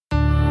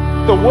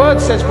The word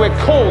says we're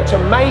called to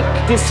make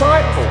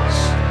disciples.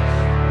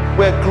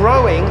 We're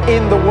growing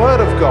in the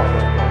word of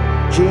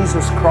God.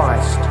 Jesus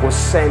Christ was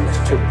sent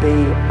to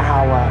be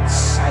our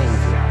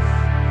Savior.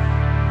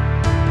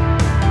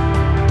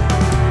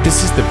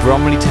 This is the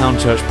Bromley Town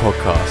Church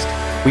podcast.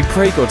 We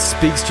pray God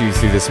speaks to you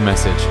through this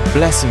message,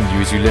 blessing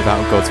you as you live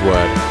out God's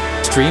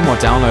word. Stream or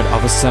download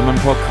other sermon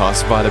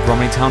podcasts via the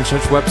Bromley Town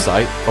Church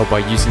website or by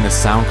using the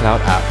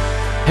SoundCloud app.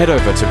 Head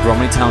over to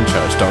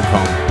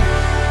bromleytownchurch.com.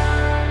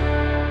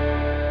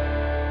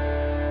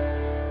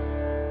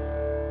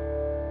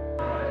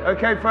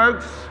 Okay,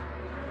 folks,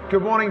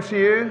 good morning to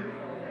you.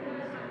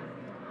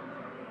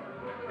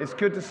 It's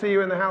good to see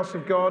you in the house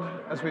of God,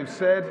 as we've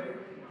said.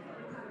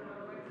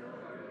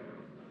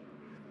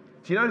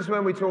 Do you notice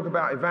when we talk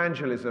about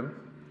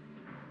evangelism,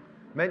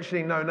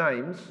 mentioning no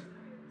names,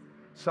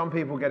 some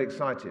people get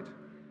excited.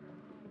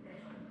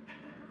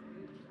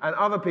 And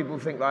other people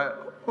think like,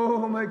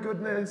 oh my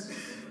goodness.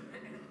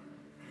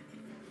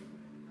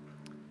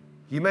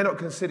 You may not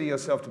consider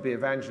yourself to be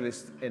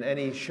evangelist in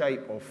any shape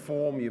or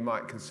form. You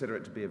might consider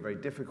it to be a very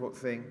difficult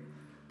thing.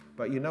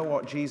 But you know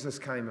what? Jesus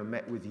came and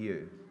met with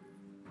you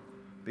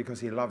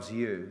because he loves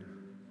you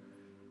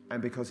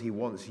and because he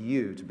wants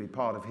you to be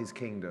part of his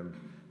kingdom,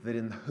 that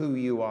in who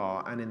you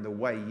are and in the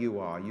way you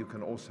are, you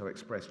can also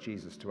express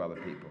Jesus to other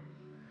people.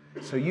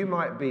 So you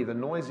might be the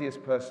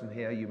noisiest person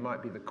here. You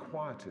might be the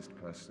quietest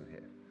person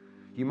here.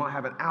 You might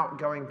have an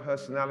outgoing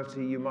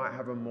personality. You might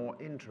have a more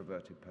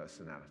introverted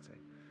personality.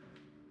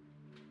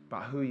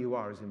 But who you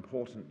are is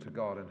important to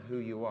God, and who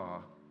you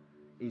are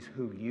is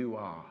who you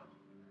are.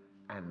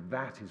 And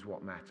that is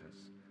what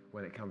matters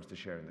when it comes to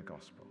sharing the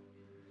gospel.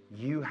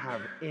 You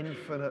have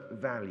infinite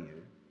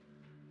value,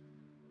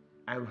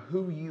 and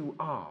who you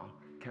are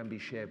can be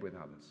shared with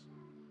others.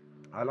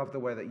 I love the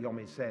way that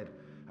Yomi said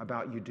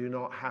about you do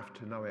not have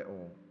to know it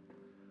all.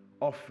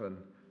 Often,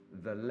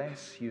 the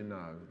less you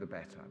know, the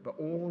better. But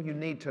all you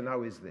need to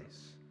know is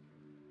this: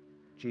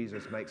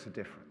 Jesus makes a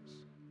difference.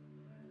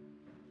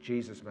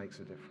 Jesus makes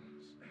a difference.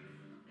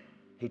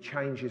 He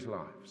changes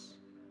lives.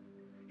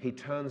 He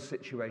turns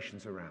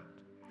situations around.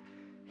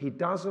 He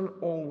doesn't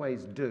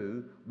always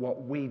do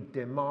what we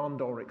demand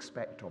or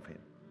expect of him.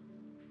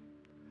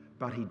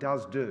 But he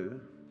does do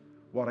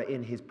what are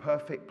in his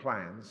perfect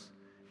plans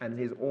and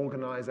his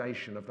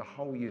organization of the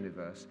whole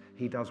universe.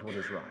 He does what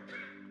is right.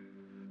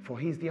 For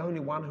he's the only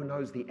one who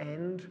knows the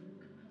end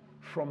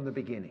from the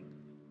beginning.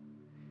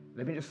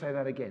 Let me just say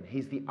that again.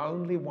 He's the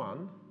only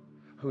one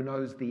who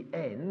knows the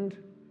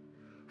end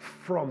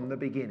from the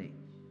beginning.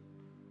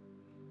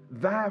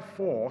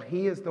 Therefore,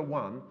 he is the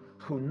one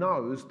who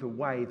knows the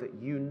way that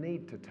you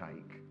need to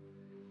take,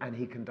 and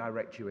he can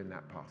direct you in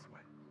that pathway.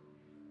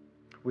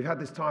 We've had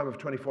this time of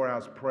 24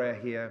 hours prayer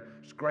here.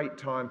 It's a great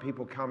time,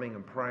 people coming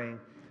and praying,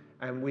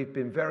 and we've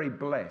been very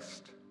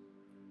blessed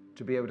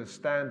to be able to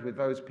stand with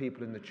those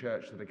people in the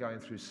church that are going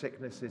through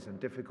sicknesses and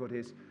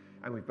difficulties,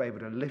 and we've been able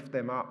to lift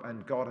them up,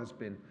 and God has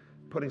been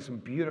putting some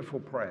beautiful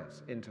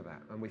prayers into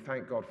that, and we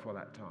thank God for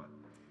that time.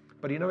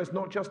 But you know, it's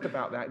not just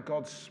about that.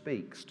 God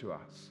speaks to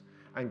us,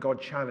 and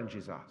God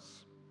challenges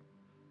us.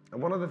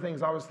 And one of the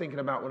things I was thinking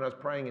about when I was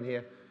praying in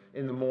here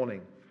in the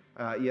morning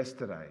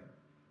yesterday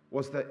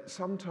was that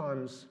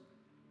sometimes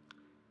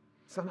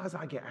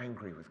I get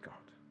angry with God.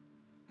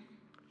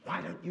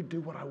 Why don't you do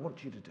what I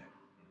want you to do?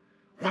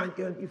 Why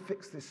don't you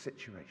fix this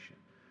situation?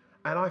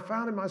 And I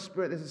found in my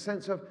spirit there's a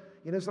sense of,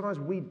 sometimes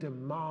we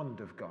demand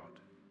of God.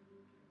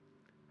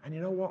 And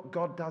you know what?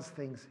 God does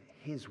things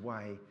his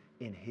way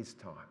in his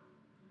time.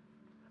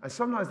 And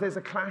sometimes there's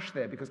a clash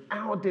there because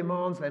our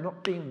demands, they're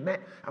not being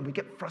met, and we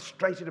get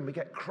frustrated and we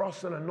get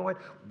cross and annoyed.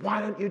 Why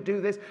don't you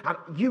do this? And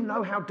you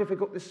know how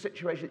difficult this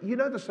situation is. You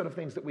know the sort of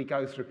things that we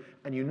go through,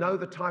 and you know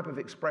the type of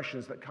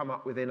expressions that come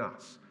up within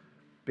us.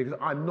 Because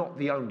I'm not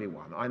the only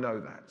one. I know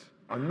that.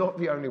 I'm not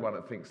the only one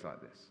that thinks like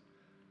this.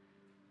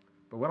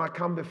 But when I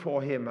come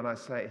before him and I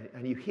say,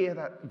 and you hear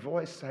that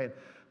voice saying,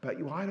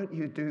 but why don't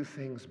you do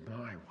things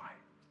my way?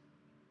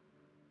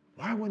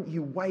 Why wouldn't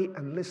you wait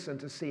and listen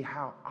to see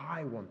how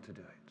I want to do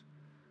it?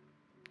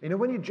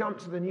 When you jump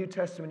to the New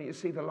Testament and you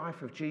see the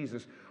life of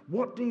Jesus,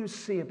 what do you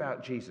see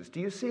about Jesus?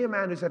 Do you see a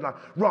man who said,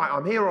 right,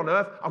 I'm here on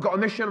earth, I've got a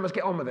mission, I must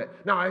get on with it.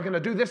 Now I'm going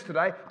to do this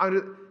today.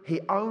 He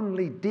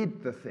only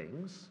did the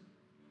things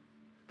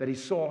that he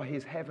saw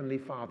his heavenly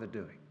Father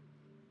doing.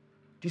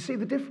 Do you see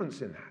the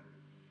difference in that?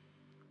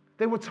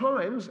 There were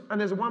times,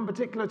 and there's one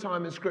particular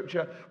time in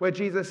Scripture where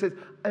Jesus says,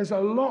 there's a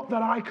lot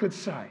that I could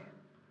say.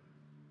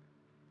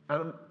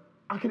 And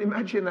I can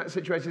imagine that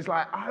situation. It's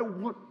like, I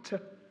want to...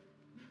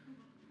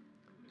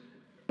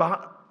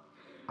 But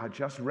I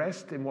just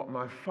rest in what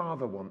my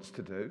Father wants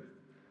to do.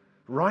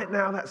 Right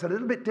now, that's a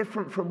little bit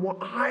different from what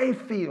I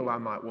feel I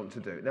might want to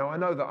do. Now, I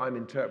know that I'm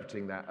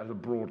interpreting that as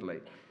broadly,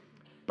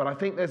 but I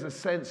think there's a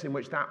sense in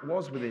which that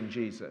was within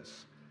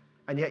Jesus.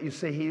 And yet, you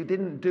see, he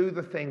didn't do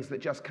the things that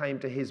just came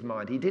to his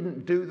mind. He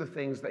didn't do the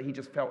things that he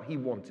just felt he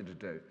wanted to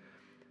do.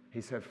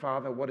 He said,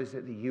 Father, what is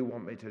it that you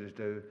want me to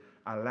do?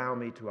 Allow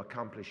me to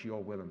accomplish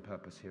your will and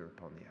purpose here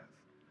upon the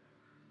earth.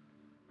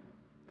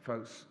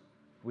 Folks,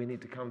 we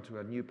need to come to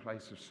a new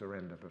place of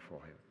surrender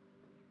before him,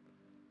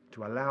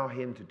 to allow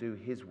him to do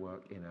his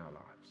work in our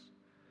lives,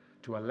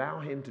 to allow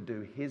him to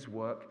do his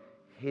work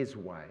his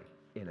way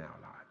in our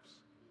lives,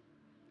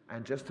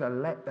 and just to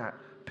let that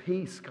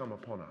peace come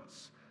upon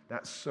us,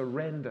 that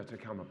surrender to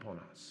come upon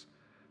us,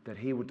 that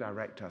he would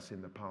direct us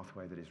in the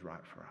pathway that is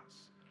right for us.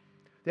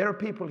 There are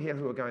people here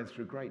who are going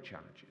through great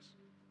challenges.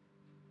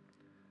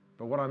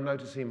 But what I'm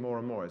noticing more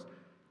and more is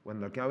when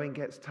the going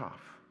gets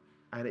tough,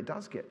 and it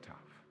does get tough,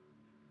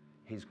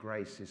 his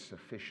grace is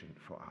sufficient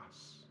for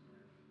us.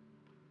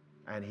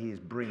 And he is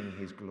bringing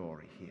his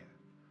glory here.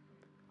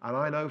 And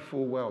I know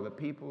full well that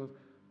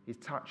he's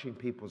touching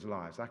people's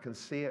lives. I can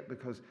see it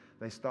because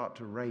they start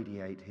to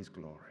radiate his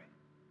glory.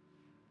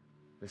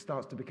 There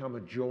starts to become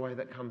a joy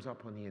that comes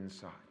up on the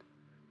inside.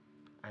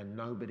 And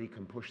nobody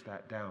can push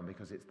that down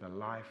because it's the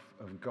life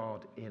of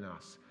God in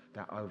us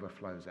that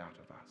overflows out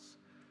of us.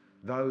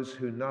 Those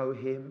who know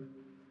him,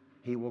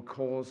 he will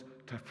cause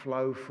to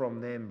flow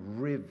from them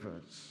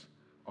rivers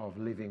of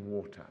living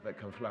water that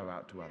can flow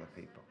out to other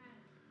people.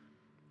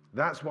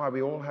 That's why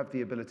we all have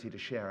the ability to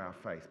share our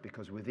faith,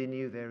 because within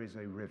you there is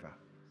a river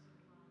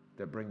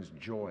that brings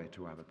joy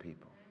to other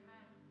people.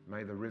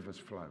 May the rivers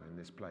flow in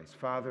this place.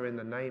 Father, in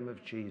the name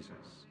of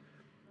Jesus,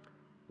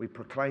 we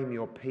proclaim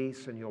your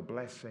peace and your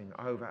blessing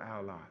over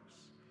our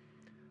lives.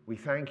 We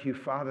thank you,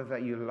 Father,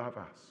 that you love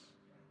us.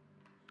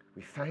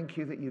 We thank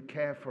you that you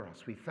care for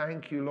us. We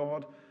thank you,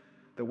 Lord,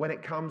 that when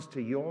it comes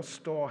to your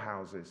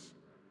storehouses,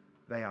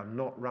 they are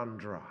not run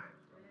dry.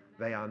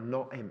 They are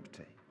not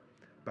empty,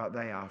 but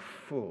they are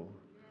full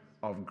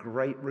of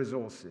great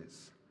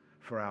resources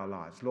for our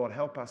lives. Lord,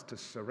 help us to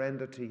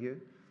surrender to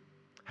you.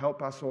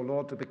 Help us, oh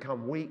Lord, to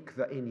become weak,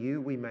 that in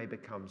you we may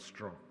become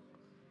strong.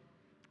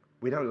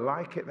 We don't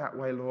like it that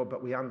way, Lord,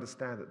 but we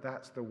understand that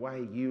that's the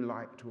way you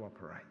like to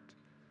operate,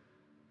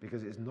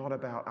 because it's not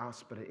about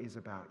us, but it is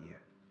about you.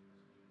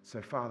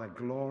 So, Father,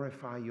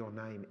 glorify your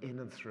name in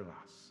and through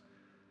us.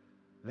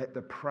 Let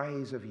the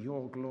praise of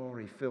your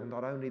glory fill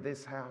not only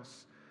this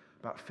house,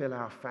 but fill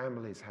our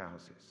families'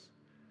 houses,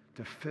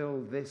 to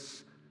fill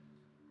this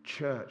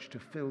church, to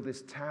fill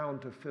this town,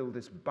 to fill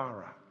this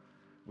borough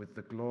with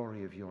the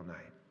glory of your name.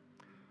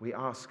 We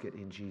ask it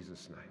in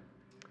Jesus'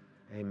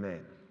 name.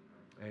 Amen.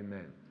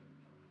 Amen.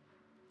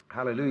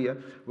 Hallelujah.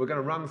 We're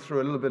going to run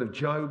through a little bit of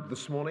Job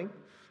this morning.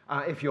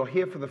 If you're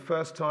here for the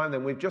first time,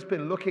 then we've just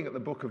been looking at the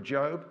book of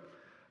Job,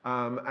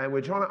 and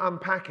we're trying to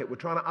unpack it. We're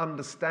trying to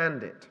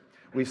understand it.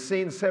 We've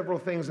seen several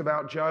things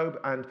about Job,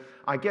 and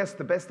I guess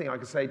the best thing I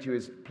can say to you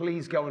is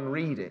please go and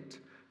read it,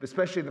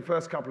 especially the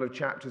first couple of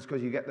chapters,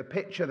 because you get the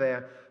picture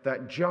there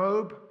that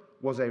Job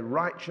was a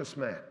righteous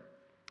man.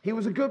 He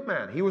was a good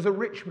man. He was a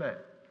rich man.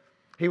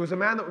 He was a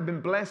man that had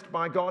been blessed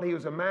by God. He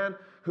was a man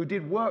who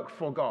did work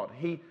for God.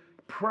 He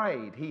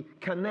prayed. He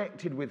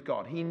connected with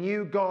God. He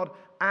knew God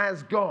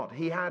as God.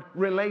 He had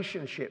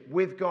relationship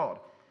with God.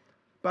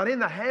 But in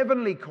the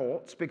heavenly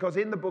courts, because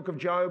in the book of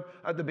Job,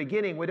 at the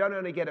beginning, we don't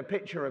only get a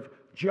picture of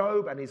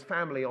Job and his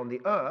family on the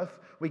earth,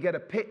 we get a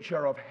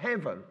picture of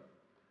heaven.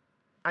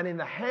 And in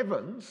the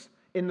heavens,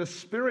 in the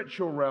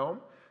spiritual realm,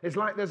 it's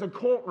like there's a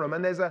courtroom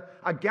and there's a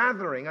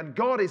gathering, and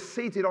God is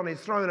seated on his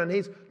throne and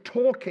he's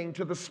talking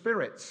to the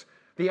spirits,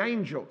 the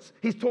angels.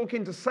 He's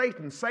talking to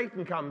Satan.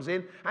 Satan comes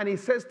in and he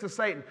says to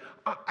Satan,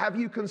 have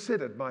you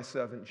considered my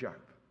servant Job?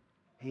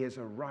 He is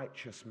a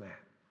righteous man.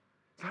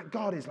 It's like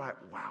God is like,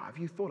 wow, have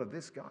you thought of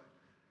this guy?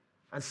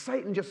 And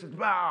Satan just says,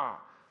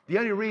 the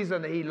only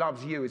reason that he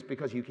loves you is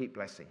because you keep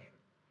blessing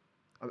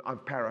him. I'm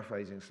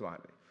paraphrasing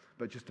slightly,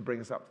 but just to bring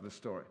us up to the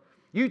story.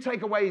 You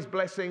take away his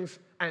blessings,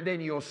 and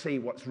then you'll see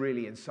what's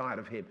really inside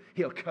of him.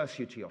 He'll curse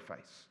you to your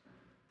face.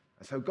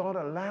 And so God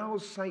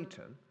allows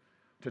Satan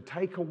to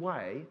take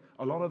away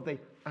a lot of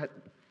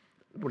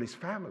his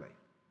family,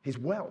 his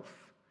wealth,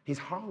 his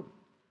home.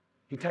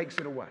 He takes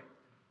it away.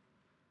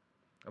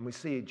 And we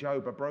see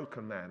Job, a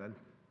broken man. And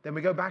then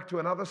we go back to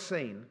another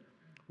scene.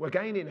 We're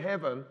again in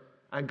heaven,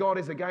 and God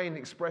is again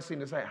expressing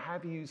to say,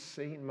 have you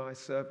seen my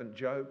servant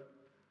Job?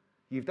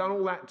 You've done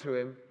all that to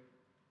him,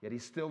 yet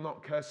he's still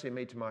not cursing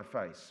me to my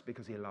face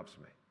because he loves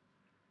me.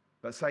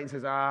 But Satan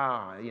says,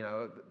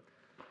 all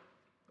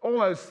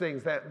those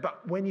things.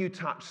 But when you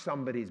touch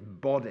somebody's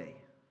body,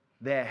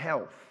 their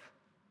health,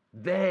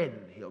 then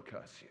he'll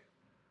curse you.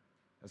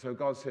 And so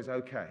God says,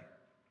 okay,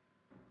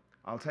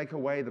 I'll take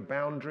away the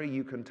boundary.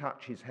 You can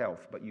touch his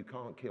health, but you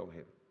can't kill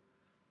him.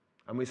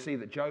 And we see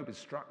that Job is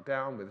struck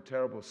down with a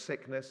terrible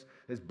sickness.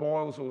 There's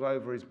boils all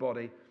over his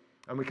body.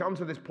 And we come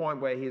to this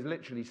point where he is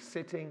literally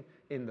sitting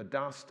in the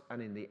dust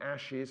and in the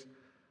ashes.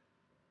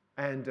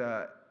 And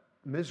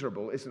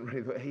miserable isn't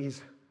really,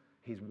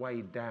 he's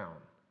weighed down.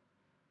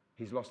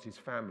 He's lost his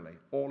family,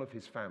 all of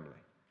his family.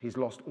 He's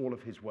lost all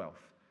of his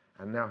wealth.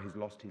 And now he's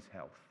lost his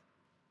health.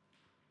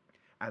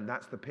 And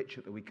that's the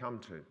picture that we come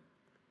to.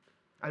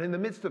 And in the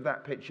midst of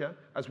that picture,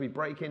 as we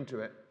break into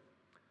it,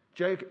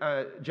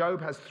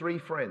 Job has three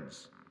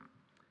friends: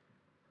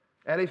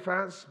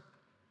 Eliphaz,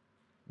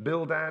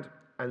 Bildad,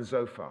 and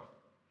Zophar.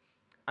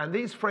 And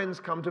these friends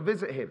come to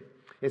visit him.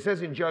 It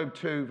says in Job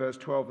 2, verse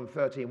 12 and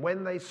 13,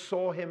 when they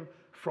saw him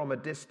from a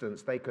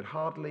distance. They could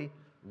hardly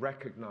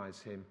recognize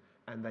him,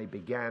 and they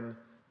began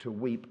to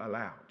weep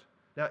aloud.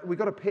 Now, we've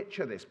got to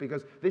picture this,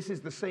 because this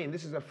is the scene.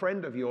 This is a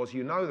friend of yours.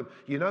 You know them.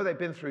 You know they've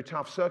been through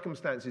tough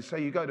circumstances, so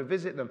you go to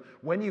visit them.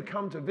 When you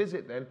come to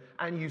visit them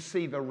and you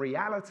see the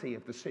reality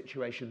of the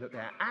situation that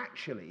they're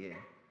actually in,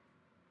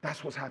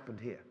 that's what's happened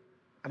here.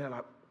 And they're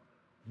like,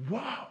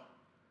 wow,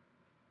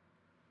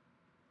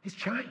 he's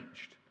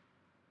changed.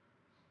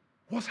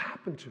 What's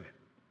happened to him?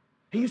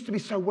 He used to be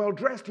so well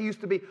dressed. He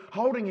used to be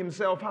holding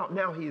himself up.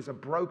 Now he is a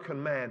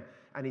broken man,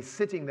 and he's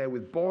sitting there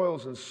with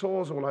boils and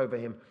sores all over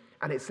him.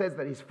 And it says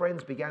that his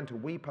friends began to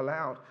weep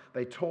aloud.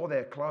 They tore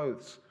their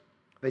clothes.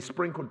 They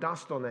sprinkled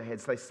dust on their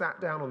heads. They sat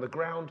down on the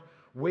ground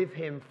with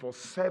him for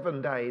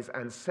 7 days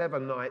and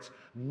 7 nights.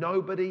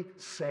 Nobody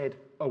said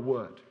a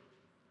word.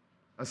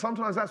 And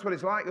sometimes that's what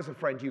it's like as a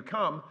friend. You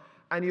come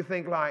and you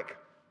think like,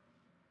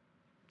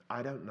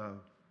 I don't know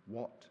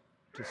what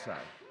to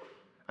say.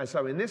 And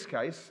so in this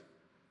case,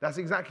 that's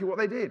exactly what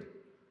they did.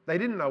 They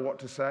didn't know what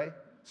to say,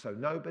 so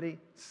nobody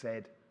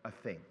said a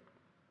thing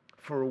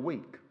for a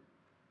week.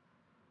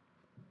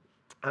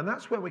 And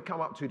that's where we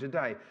come up to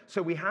today. So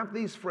we have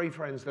these 3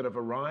 friends that have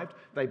arrived.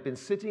 They've been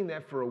sitting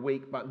there for a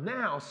week, but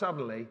now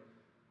suddenly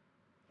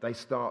they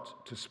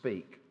start to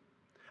speak.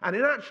 And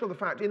in actual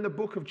fact, in the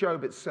book of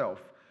Job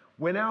itself,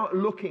 we're now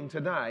looking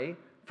today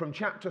from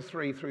chapter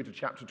 3 through to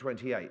chapter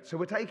 28. So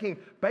we're taking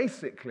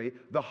basically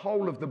the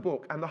whole of the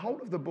book, and the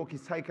whole of the book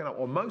is taken up,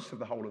 or most of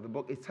the whole of the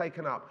book is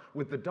taken up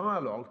with the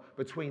dialogue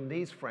between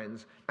these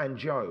friends and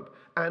Job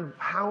and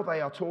how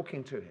they are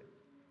talking to him.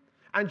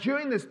 And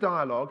during this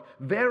dialogue,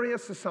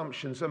 various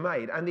assumptions are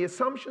made. And the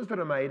assumptions that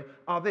are made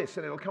are this,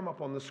 and it'll come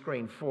up on the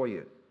screen for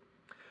you.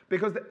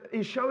 Because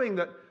it's showing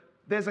that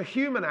there's a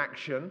human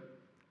action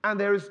and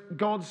there is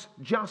God's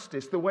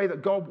justice, the way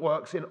that God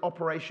works in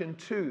operation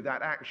to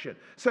that action.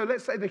 So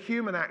let's say the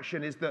human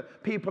action is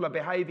that people are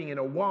behaving in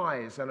a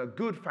wise and a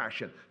good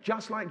fashion,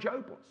 just like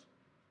Job was.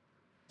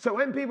 So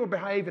when people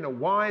behave in a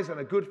wise and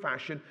a good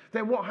fashion,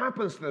 then what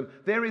happens to them?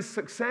 There is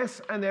success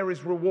and there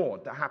is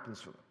reward that happens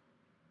for them.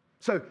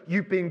 So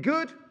you've been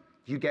good,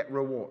 you get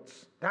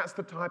rewards. That's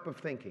the type of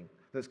thinking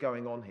that's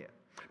going on here.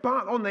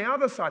 But on the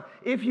other side,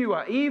 if you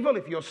are evil,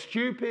 if you're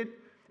stupid,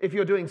 if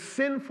you're doing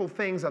sinful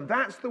things and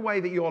that's the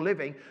way that you're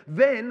living,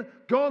 then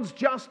God's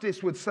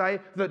justice would say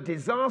that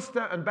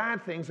disaster and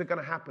bad things are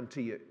going to happen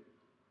to you.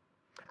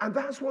 And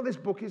that's what this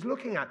book is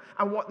looking at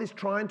and what it's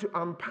trying to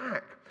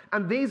unpack.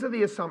 And these are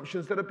the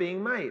assumptions that are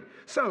being made.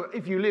 So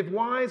if you live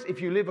wise, if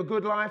you live a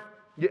good life,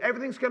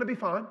 everything's going to be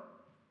fine.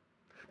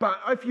 But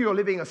if you're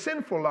living a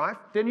sinful life,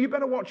 then you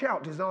better watch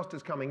out.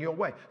 Disaster's coming your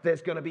way.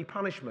 There's going to be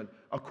punishment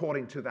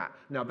according to that.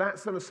 Now,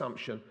 that's an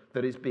assumption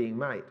that is being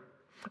made.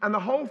 And the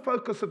whole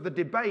focus of the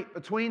debate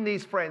between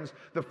these friends,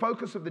 the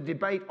focus of the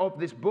debate of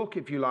this book,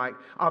 if you like,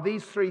 are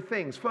these 3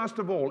 things. First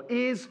of all,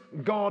 is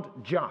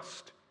God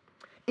just?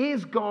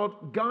 Is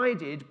God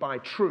guided by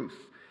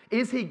truth?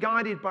 Is he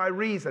guided by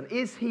reason?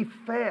 Is he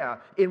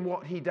fair in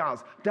what he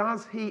does?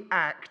 Does he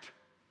act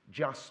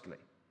justly?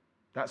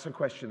 That's a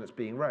question that's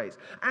being raised.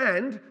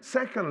 And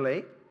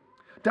secondly,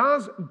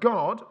 does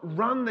God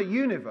run the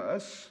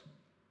universe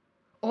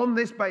on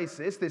this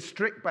basis, this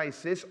strict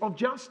basis of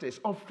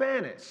justice, of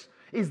fairness?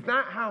 Is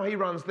that how he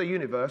runs the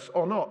universe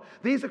or not?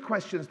 These are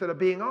questions that are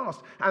being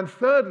asked. And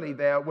thirdly,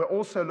 we're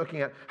also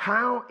looking at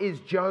how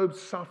is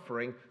Job's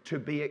suffering to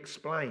be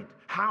explained?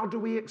 How do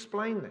we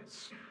explain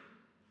this?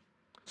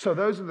 So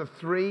those are the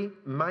 3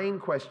 main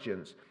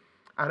questions.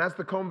 And as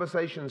the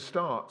conversation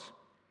starts,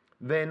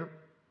 then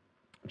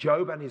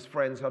Job and his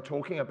friends are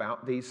talking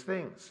about these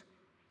things.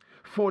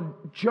 For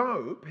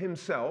Job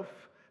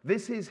himself,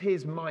 this is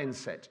his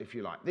mindset, if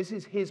you like. This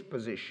is his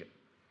position.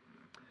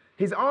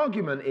 His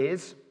argument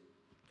is,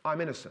 I'm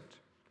innocent.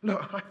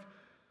 Look,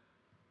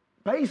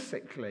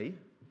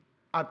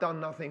 I've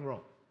done nothing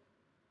wrong.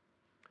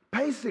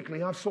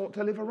 Basically, I've sought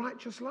to live a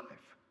righteous life.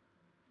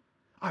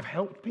 I've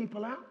helped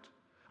people out.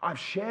 I've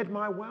shared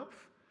my wealth.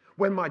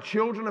 When my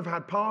children have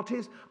had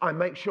parties, I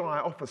make sure I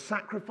offer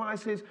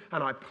sacrifices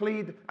and I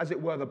plead, as it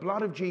were, the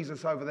blood of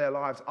Jesus over their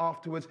lives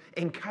afterwards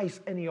in case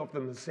any of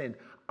them have sinned.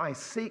 I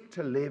seek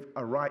to live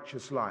a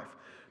righteous life.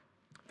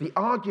 The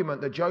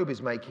argument that Job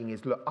is making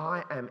is, look,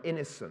 I am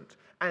innocent.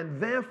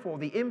 And therefore,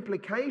 the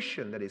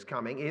implication that is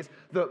coming is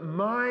that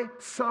my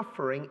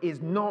suffering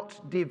is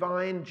not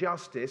divine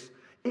justice.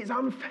 It's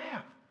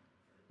unfair.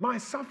 My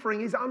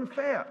suffering is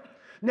unfair.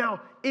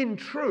 Now, in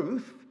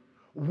truth,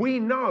 we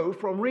know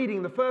from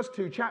reading the first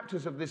 2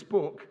 chapters of this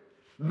book,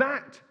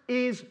 that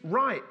is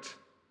right.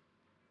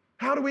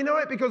 How do we know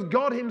it? Because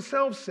God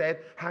himself said,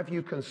 have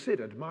you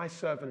considered my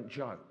servant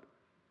Job?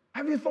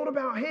 Have you thought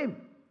about him?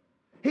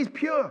 He's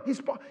pure.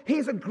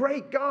 He's a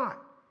great guy.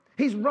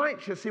 He's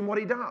righteous in what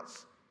he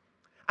does.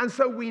 And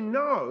so we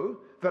know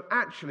that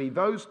actually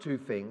those 2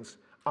 things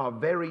are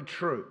very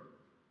true.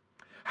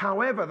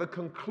 However, the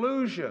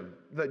conclusion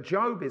that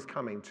Job is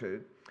coming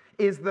to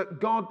is that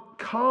God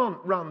can't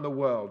run the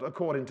world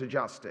according to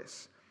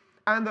justice.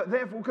 And that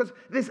therefore,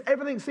 because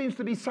everything seems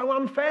to be so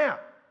unfair.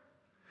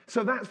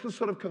 So that's the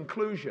sort of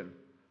conclusion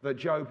that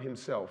Job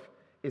himself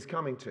is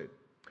coming to.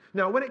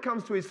 Now, when it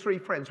comes to his three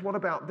friends, what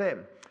about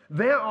them?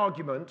 Their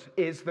argument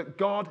is that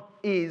God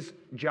is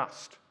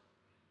just.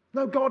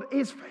 No, God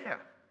is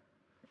fair.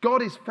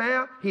 God is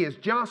fair, he is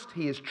just,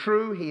 he is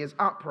true, he is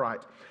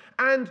upright.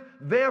 And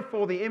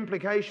therefore, the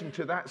implication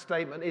to that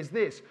statement is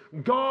this: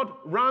 God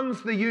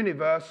runs the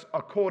universe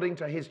according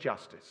to his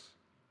justice.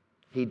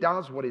 He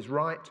does what is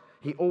right,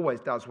 he always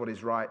does what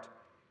is right.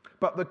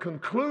 But the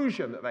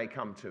conclusion that they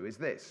come to is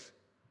this: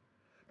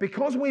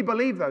 because we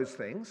believe those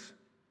things,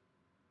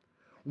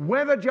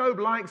 whether Job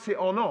likes it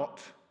or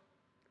not,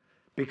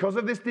 because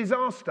of this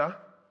disaster,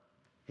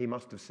 he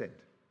must have sinned.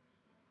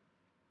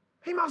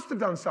 He must have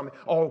done something.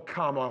 Oh,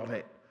 come on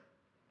it.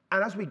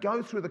 And as we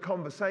go through the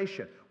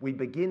conversation, we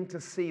begin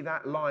to see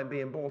that line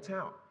being brought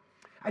out.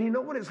 And you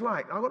know what it's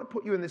like? I've got to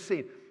put you in this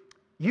scene.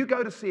 You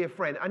go to see a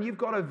friend and you've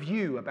got a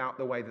view about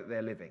the way that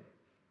they're living.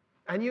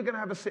 And you're going to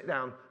have a sit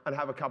down and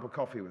have a cup of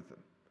coffee with them.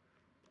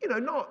 You know,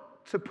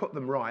 not to put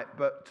them right,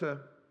 but to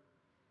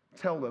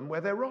tell them where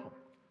they're wrong.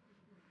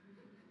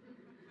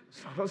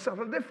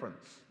 Subtle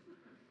difference.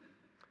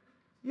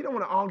 You don't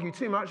want to argue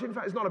too much. In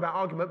fact, it's not about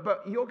argument,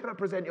 but you're going to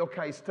present your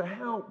case to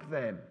help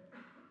them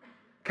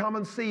come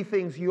and see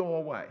things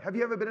your way. Have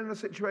you ever been in a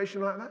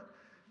situation like that?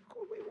 Of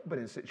course, we've all been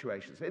in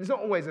situations. It's not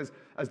always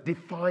as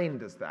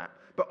defined as that,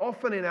 but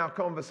often in our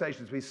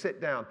conversations we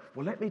sit down,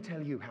 well, let me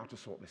tell you how to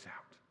sort this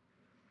out.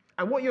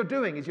 And what you're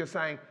doing is you're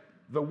saying,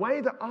 the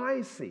way that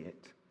I see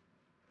it,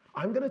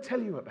 I'm going to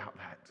tell you about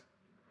that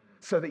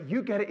so that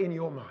you get it in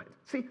your mind.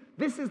 See,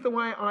 this is the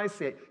way I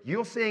see it.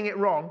 You're seeing it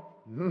wrong.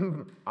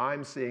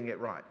 I'm seeing it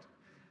right.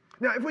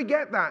 Now, if we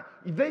get that,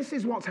 this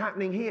is what's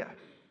happening here.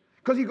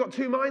 Because you've got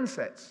two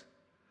mindsets.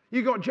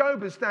 You've got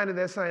Job who's standing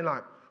there saying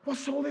like,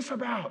 what's all this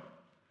about?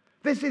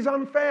 This is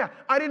unfair.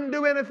 I didn't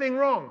do anything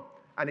wrong.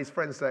 And his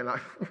friend's saying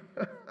like,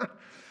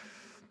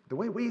 the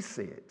way we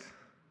see it,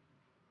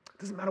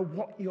 doesn't matter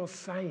what you're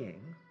saying,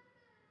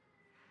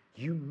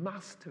 you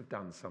must have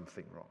done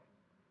something wrong.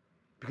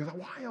 Because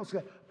why else?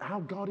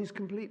 Our God is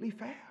completely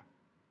fair.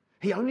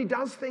 He only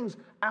does things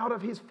out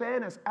of his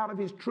fairness, out of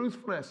his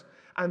truthfulness.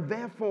 And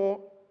therefore,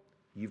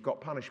 you've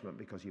got punishment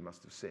because you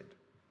must have sinned.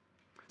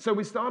 So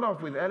we start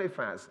off with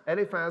Eliphaz.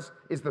 Eliphaz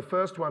is the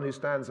first one who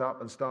stands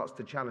up and starts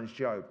to challenge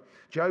Job.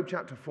 Job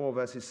chapter 4,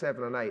 verses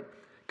 7 and 8.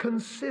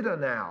 Consider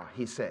now,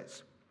 he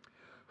says,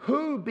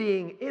 who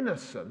being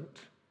innocent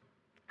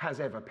has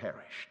ever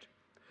perished?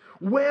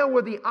 Where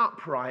were the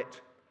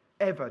upright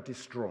ever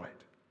destroyed?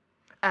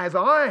 As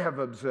I have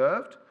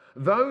observed,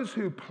 those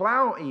who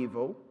plow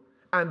evil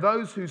and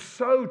those who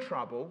sow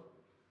trouble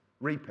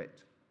reap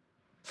it.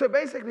 So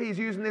basically he's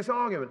using this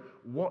argument.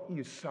 What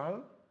you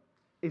sow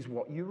is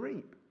what you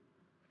reap.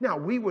 Now,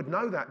 we would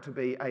know that to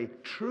be a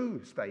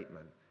true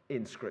statement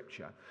in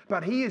Scripture.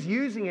 But he is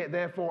using it,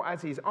 therefore,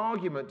 as his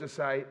argument to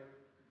say,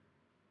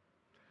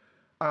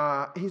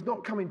 he's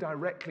not coming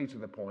directly to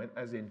the point,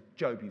 as in,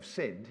 Job, you've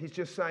sinned. He's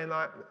just saying,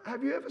 like,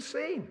 have you ever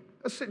seen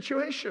a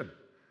situation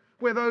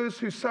where those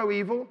who sow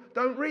evil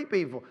don't reap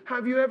evil?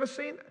 Have you ever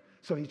seen it?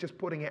 So he's just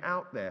putting it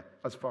out there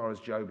as far as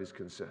Job is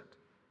concerned.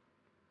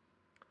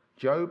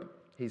 Job,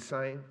 he's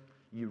saying,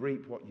 you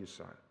reap what you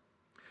sow.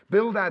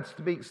 Bildad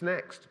speaks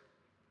next.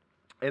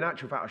 In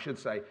actual fact, I should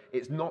say,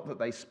 it's not that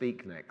they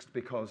speak next,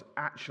 because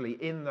actually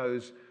in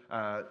those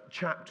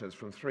chapters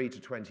from 3 to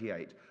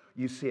 28,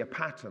 you see a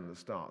pattern that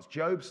starts.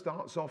 Job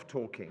starts off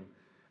talking,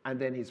 and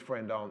then his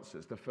friend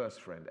answers, the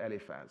first friend,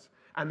 Eliphaz.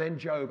 And then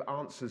Job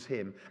answers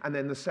him, and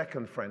then the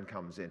second friend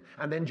comes in.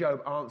 And then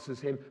Job answers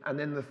him, and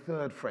then the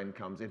third friend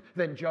comes in.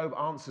 Then Job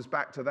answers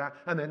back to that,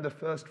 and then the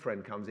first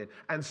friend comes in.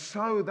 And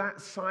so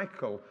that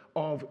cycle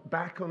of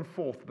back and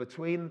forth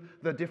between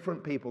the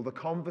different people, the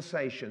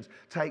conversations,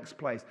 takes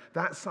place.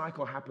 That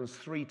cycle happens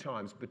 3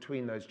 times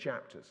between those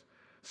chapters.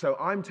 So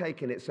I'm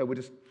taking it, so we're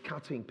just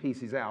cutting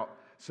pieces out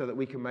so that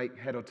we can make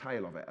head or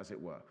tail of it, as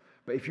it were.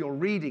 But if you're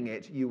reading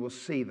it, you will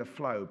see the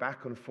flow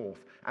back and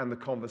forth and the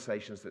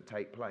conversations that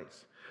take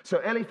place.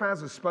 So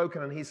Eliphaz has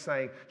spoken and he's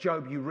saying,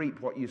 Job, you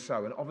reap what you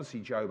sow. And obviously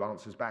Job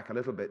answers back a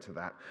little bit to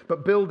that.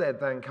 But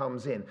Bildad then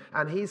comes in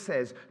and he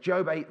says,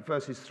 Job 8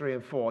 verses 3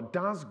 and 4,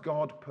 does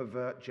God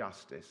pervert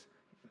justice?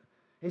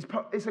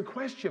 It's a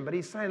question, but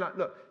he's saying, like,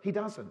 look, he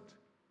doesn't.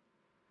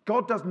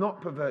 God does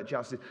not pervert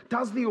justice.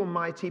 Does the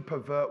Almighty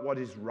pervert what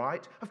is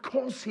right? Of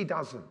course he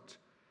doesn't.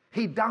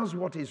 He does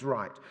what is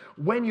right.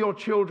 When your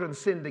children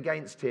sinned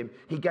against him,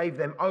 he gave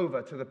them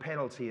over to the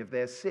penalty of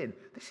their sin.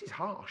 This is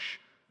harsh.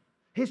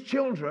 His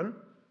children,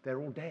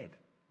 they're all dead.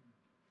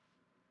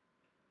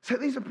 So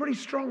these are pretty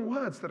strong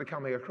words that are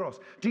coming across.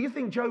 Do you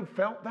think Job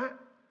felt that?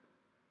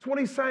 So what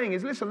he's saying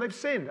is, listen, they've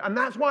sinned, and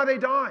that's why they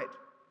died.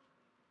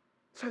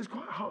 So it's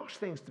quite harsh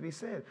things to be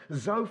said.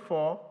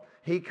 Zophar,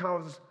 he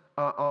comes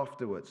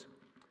afterwards.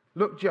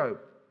 Look, Job,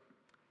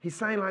 he's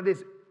saying like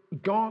this,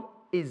 God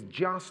is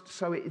just,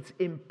 so it's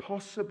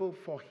impossible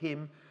for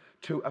him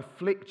to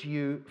afflict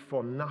you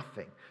for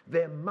nothing.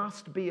 There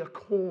must be a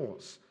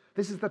cause.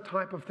 This is the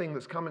type of thing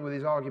that's coming with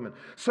his argument.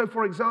 So,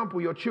 for example,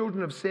 your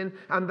children have sinned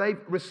and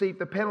they've received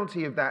the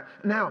penalty of that.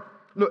 Now,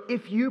 look,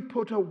 if you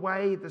put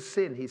away the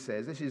sin, he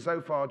says, this is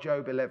Zophar,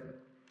 Job 11.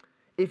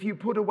 If you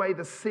put away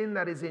the sin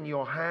that is in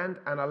your hand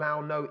and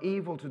allow no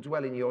evil to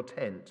dwell in your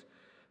tent,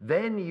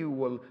 then you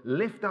will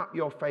lift up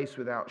your face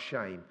without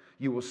shame.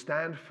 You will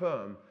stand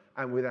firm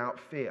and without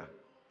fear.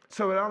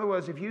 So in other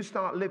words, if you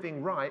start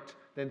living right,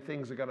 then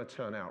things are going to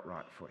turn out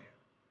right for you.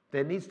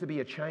 There needs to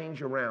be a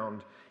change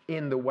around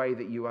in the way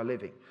that you are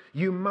living.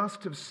 You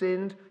must have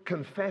sinned,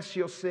 confess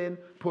your sin,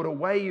 put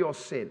away your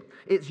sin.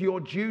 It's your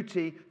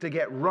duty to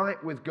get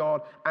right with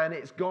God, and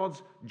it's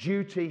God's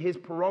duty, his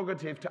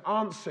prerogative, to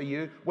answer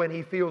you when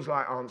he feels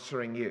like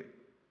answering you.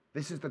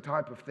 This is the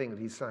type of thing that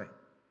he's saying.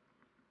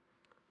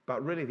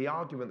 But really the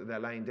argument that they're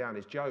laying down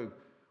is, Job,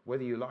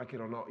 whether you like it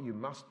or not, you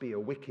must be a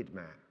wicked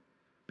man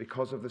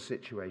because of the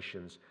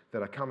situations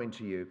that are coming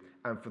to you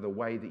and for the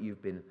way that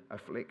you've been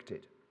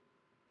afflicted.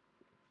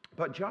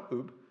 But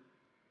Job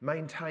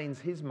maintains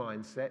his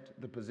mindset,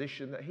 the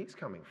position that he's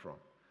coming from.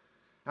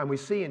 And we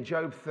see in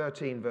Job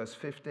 13, verse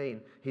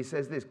 15, he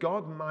says this,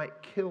 God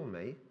might kill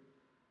me,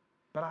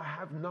 but I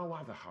have no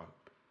other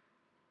hope.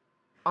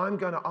 I'm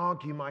going to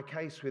argue my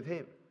case with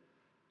him.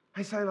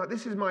 He's saying, like,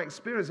 this is my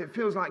experience. It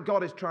feels like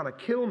God is trying to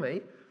kill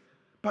me,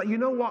 but you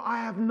know what? I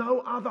have no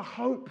other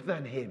hope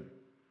than him.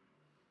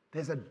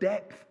 There's a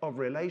depth of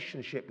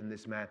relationship in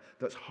this man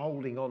that's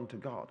holding on to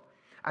God.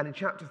 And in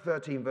chapter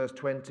 13, verse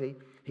 20,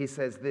 he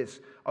says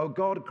this, "O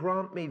God,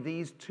 grant me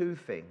these two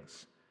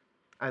things,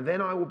 and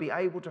then I will be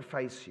able to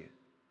face you.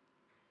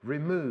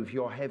 Remove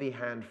your heavy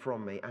hand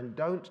from me, and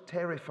don't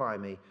terrify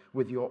me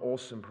with your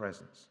awesome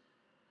presence.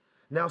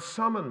 Now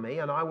summon me,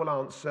 and I will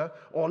answer,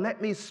 or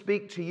let me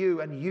speak to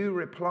you, and you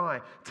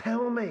reply.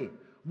 Tell me,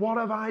 what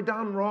have I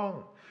done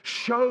wrong?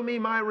 Show me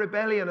my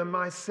rebellion and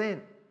my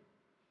sin."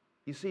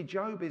 You see,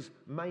 Job is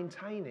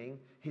maintaining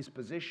his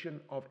position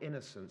of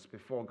innocence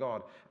before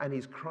God, and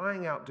he's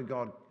crying out to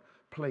God,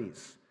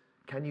 please,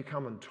 can you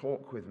come and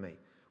talk with me?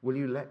 Will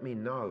you let me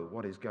know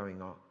what is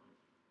going on?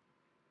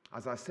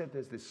 As I said,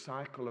 there's this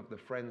cycle of the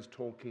friends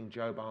talking,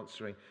 Job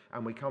answering,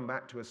 and we come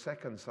back to a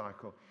second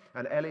cycle.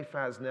 And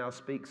Eliphaz now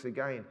speaks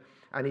again,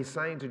 and he's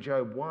saying to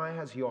Job, why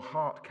has your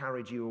heart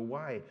carried you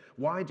away?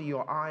 Why do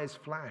your eyes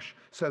flash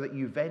so that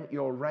you vent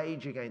your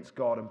rage against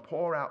God and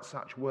pour out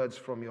such words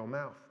from your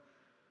mouth?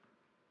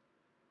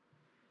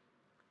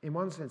 In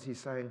one sense, he's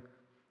saying,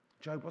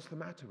 Job, what's the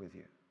matter with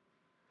you?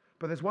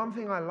 But there's one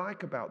thing I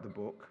like about the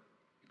book.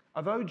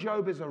 Although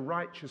Job is a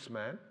righteous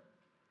man,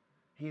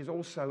 he is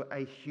also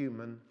a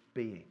human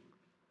being.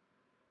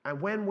 And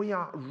when we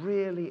are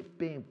really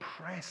being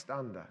pressed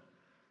under,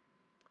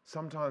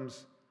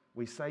 sometimes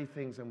we say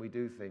things and we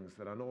do things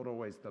that are not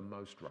always the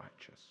most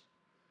righteous.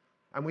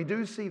 And we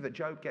do see that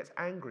Job gets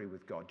angry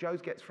with God.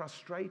 Job gets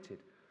frustrated.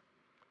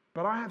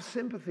 But I have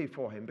sympathy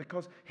for him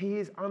because he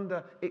is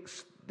under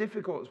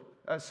difficult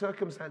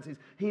circumstances.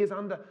 He is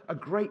under a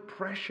great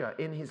pressure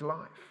in his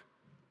life.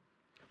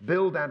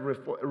 Bildad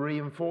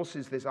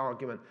reinforces this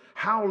argument.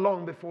 How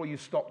long before you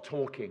stop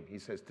talking, he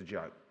says to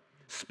Job.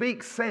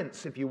 Speak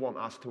sense if you want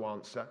us to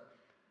answer.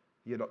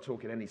 You're not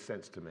talking any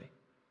sense to me.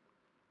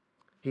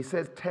 He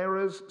says,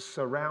 terrors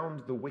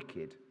surround the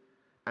wicked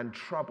and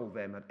trouble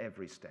them at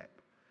every step.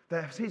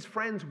 His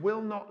friends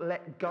will not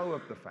let go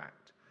of the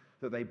fact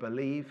that they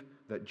believe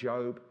that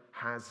Job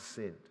has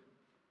sinned.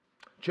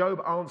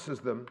 Job answers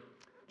them.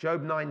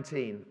 Job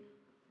 19,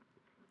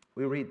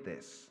 we read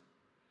this.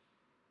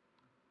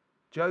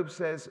 Job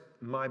says,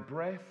 my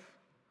breath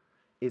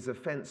is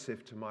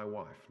offensive to my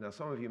wife. Now,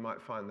 some of you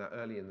might find that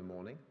early in the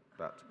morning,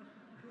 but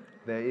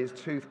there is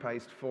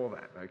toothpaste for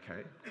that,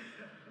 okay?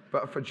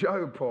 But for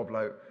Job, poor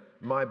bloke,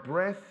 my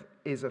breath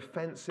is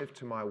offensive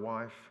to my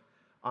wife.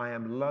 I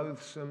am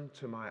loathsome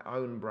to my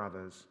own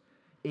brothers.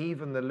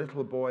 Even the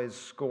little boys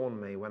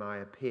scorn me when I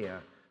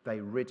appear. They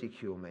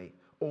ridicule me.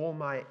 All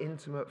my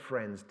intimate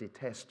friends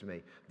detest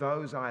me.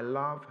 Those I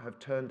love have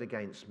turned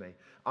against me.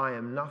 I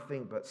am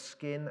nothing but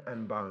skin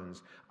and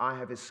bones. I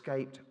have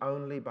escaped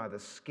only by the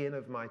skin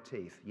of my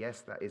teeth.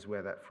 Yes, that is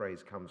where that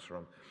phrase comes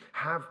from.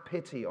 Have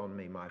pity on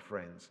me, my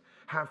friends.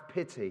 Have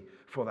pity,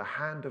 for the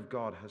hand of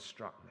God has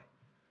struck me.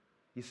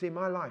 You see,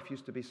 my life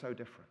used to be so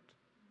different.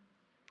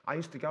 I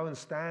used to go and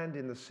stand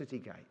in the city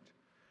gate.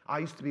 I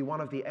used to be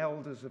one of the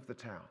elders of the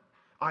town.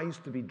 I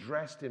used to be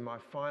dressed in my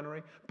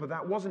finery, but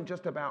that wasn't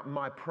just about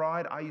my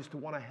pride. I used to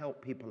want to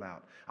help people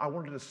out. I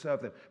wanted to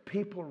serve them.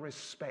 People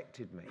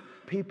respected me.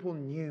 People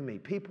knew me.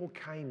 People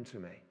came to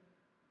me.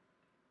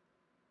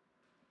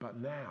 But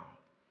now,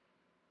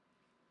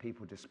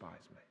 people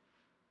despise me.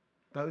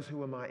 Those who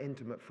were my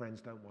intimate friends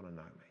don't want to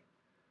know me.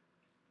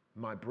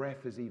 My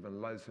breath is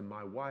even loathsome.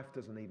 My wife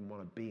doesn't even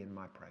want to be in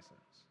my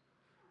presence.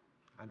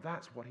 And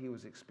that's what he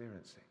was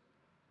experiencing.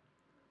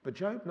 But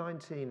Job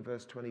 19,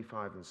 verse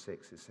 25 and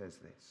 6, it says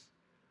this.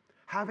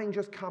 Having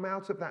just come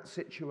out of that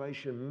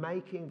situation,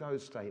 making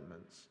those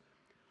statements,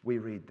 we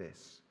read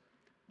this.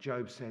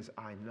 Job says,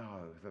 I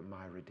know that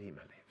my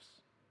Redeemer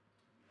lives.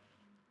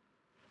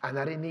 And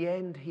that in the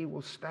end he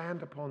will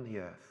stand upon the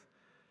earth.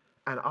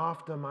 And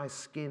after my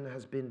skin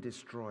has been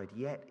destroyed,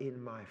 yet in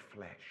my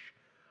flesh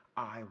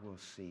I will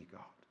see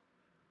God.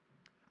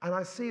 And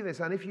I see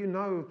this, and if you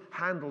know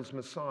Handel's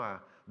Messiah,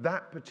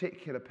 that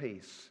particular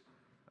piece,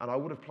 And I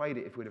would have played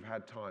it if we'd have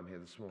had time here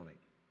this morning.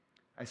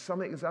 As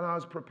I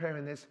was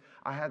preparing this,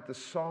 I had the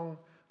song,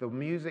 the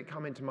music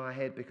come into my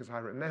head because I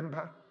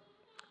remember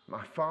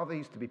my father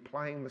used to be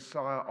playing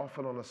Messiah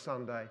often on a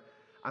Sunday,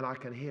 and I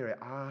can hear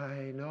it.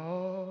 I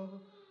know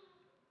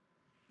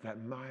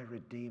that my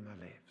Redeemer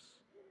lives.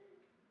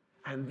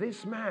 And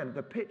this man,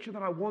 the picture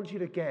that I want you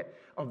to get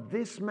of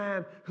this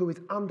man who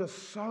is under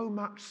so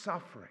much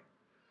suffering,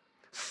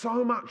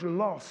 so much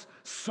loss,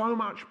 so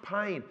much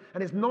pain.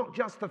 And it's not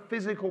just the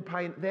physical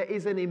pain, there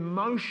is an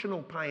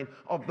emotional pain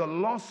of the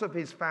loss of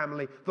his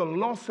family, the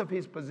loss of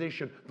his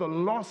position, the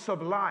loss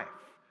of life.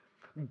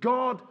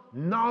 God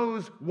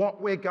knows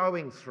what we're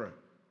going through.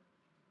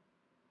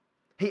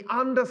 He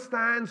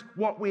understands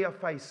what we are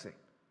facing.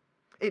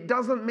 It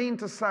doesn't mean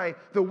to say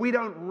that we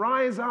don't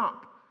rise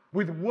up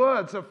with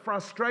words of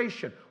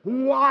frustration.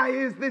 Why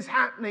is this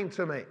happening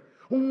to me?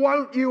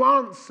 Won't you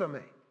answer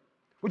me?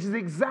 Which is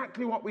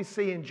exactly what we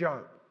see in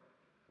Job.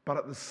 But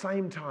at the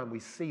same time, we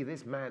see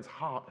this man's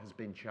heart has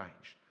been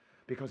changed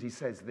because he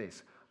says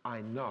this,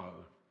 I know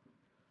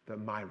that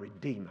my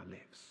Redeemer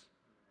lives.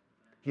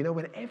 You know,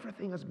 when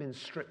everything has been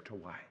stripped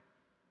away,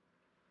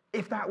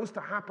 if that was to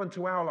happen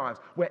to our lives,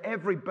 where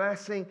every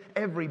blessing,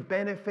 every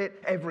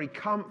benefit, every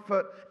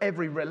comfort,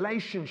 every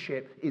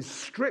relationship is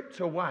stripped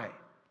away,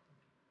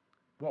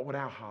 what would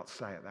our hearts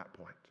say at that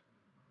point?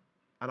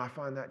 And I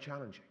find that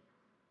challenging.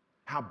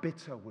 How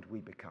bitter would we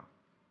become?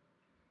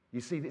 You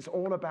see, it's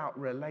all about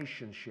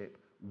relationship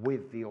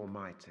with the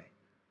Almighty,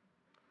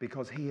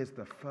 because He is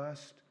the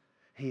first,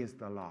 He is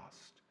the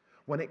last.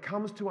 When it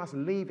comes to us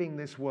leaving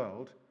this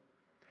world,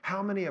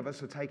 how many of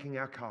us are taking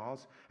our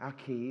cars, our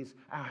keys,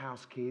 our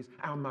house keys,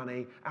 our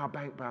money, our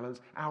bank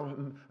balance, our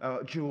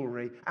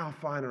jewelry, our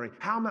finery?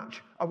 How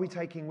much are we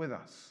taking with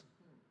us?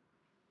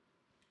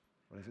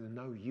 Well, it's of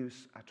no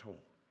use at all.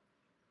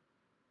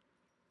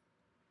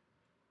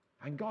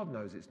 And God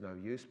knows it's no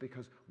use,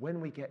 because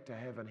when we get to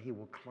heaven, He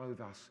will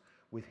clothe us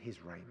with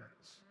His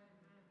raiments.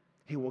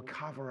 He will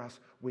cover us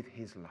with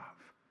His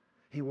love.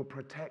 He will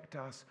protect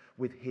us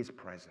with His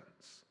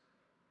presence.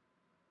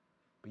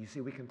 But you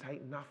see, we can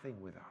take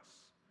nothing with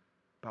us.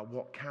 But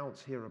what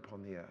counts here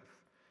upon the earth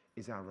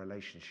is our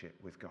relationship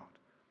with God.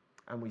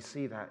 And we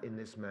see that in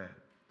this man.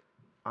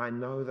 I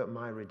know that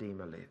my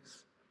Redeemer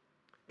lives.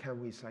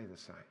 Can we say the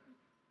same?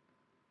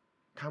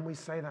 Can we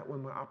say that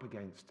when we're up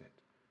against it?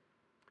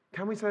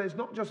 Can we say it's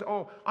not just,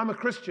 oh, I'm a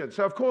Christian,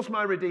 so of course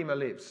my Redeemer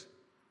lives.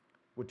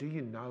 Well, do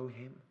you know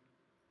Him?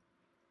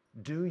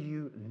 Do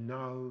you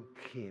know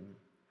Him?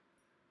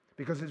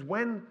 Because it's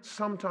when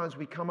sometimes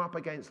we come up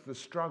against the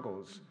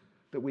struggles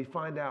that we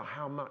find out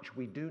how much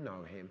we do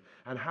know Him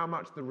and how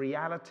much the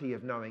reality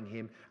of knowing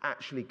Him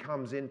actually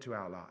comes into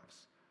our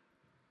lives.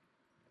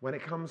 When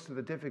it comes to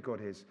the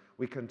difficulties,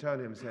 we can turn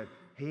to Him and say,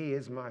 He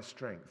is my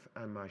strength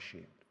and my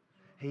shield.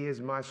 He is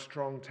my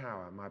strong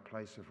tower, my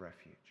place of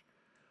refuge.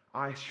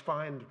 I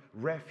find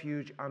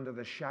refuge under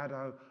the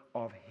shadow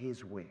of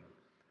His wing.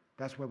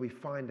 That's where we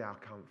find our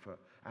comfort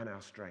and our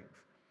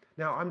strength.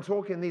 Now, I'm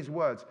talking these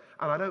words,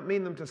 and I don't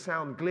mean them to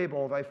sound glib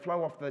or they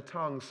flow off the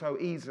tongue so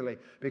easily,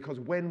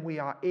 because when we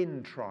are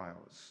in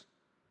trials,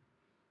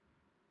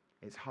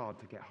 it's hard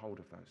to get hold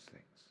of those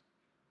things.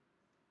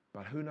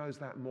 But who knows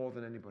that more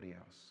than anybody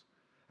else?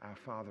 Our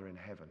Father in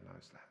heaven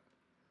knows that.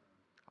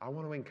 I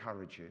want to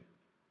encourage you.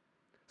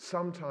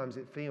 Sometimes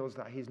it feels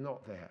that He's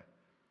not there.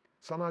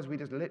 Sometimes we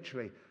just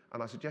literally,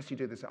 and I suggest you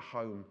do this at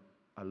home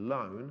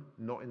alone,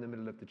 not in the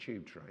middle of the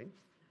tube train,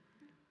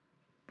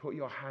 put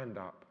your hand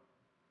up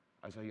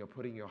as though you're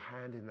putting your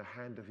hand in the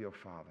hand of your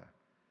Father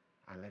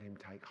and let Him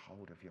take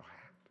hold of your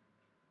hand.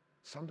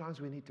 Sometimes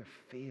we need to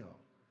feel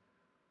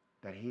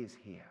that He is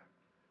here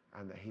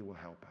and that He will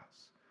help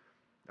us.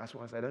 That's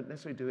why I say don't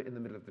necessarily do it in the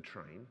middle of the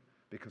train,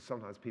 because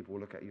sometimes people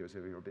will look at you as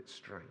if you're a bit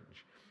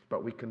strange.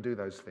 But we can do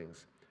those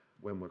things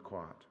when we're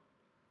quiet.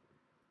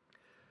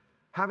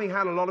 Having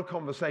had a lot of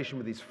conversation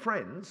with his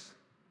friends,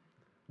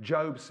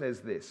 Job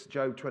says this,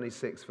 Job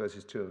 26,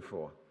 verses 2 and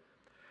 4.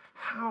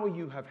 How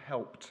you have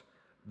helped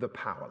the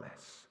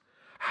powerless,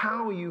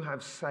 how you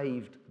have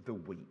saved the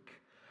weak,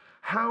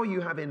 how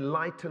you have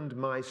enlightened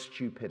my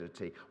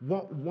stupidity.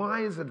 What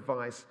wise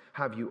advice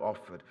have you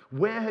offered?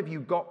 Where have you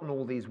gotten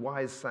all these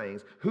wise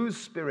sayings? Whose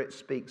spirit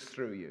speaks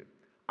through you?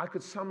 I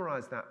could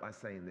summarize that by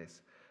saying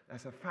this.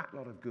 There's a fat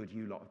lot of good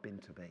you lot have been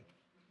to me.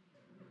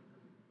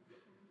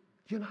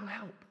 You're no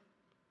help.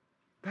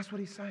 That's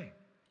what he's saying.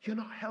 You're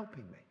not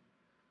helping me.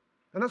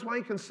 And that's why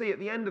you can see at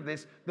the end of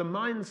this, the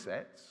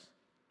mindsets,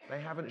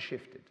 they haven't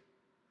shifted.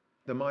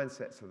 The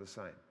mindsets are the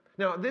same.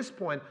 Now, at this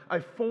point,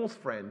 a fourth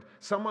friend,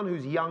 someone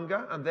who's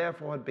younger and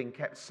therefore had been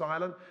kept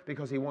silent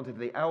because he wanted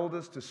the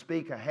elders to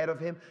speak ahead of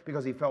him,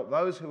 because he felt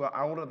those who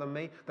are older than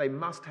me, they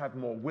must have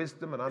more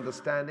wisdom and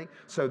understanding,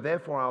 so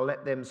therefore I'll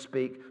let them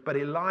speak. But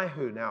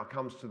Elihu now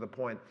comes to the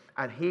point,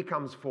 and he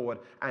comes forward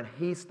and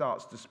he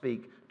starts to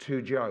speak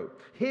to Job.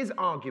 His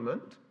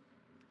argument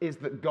is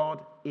that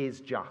God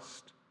is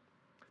just.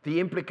 The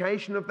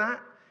implication of that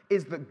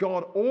is that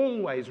God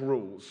always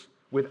rules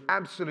with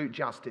absolute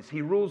justice.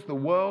 He rules the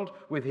world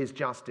with his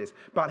justice.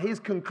 But his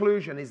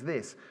conclusion is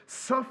this: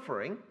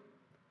 suffering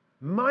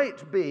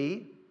might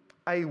be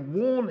a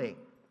warning.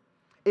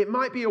 It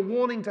might be a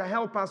warning to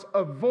help us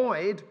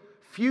avoid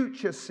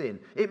future sin.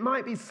 It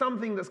might be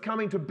something that's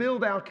coming to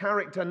build our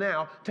character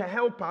now to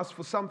help us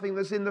for something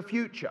that's in the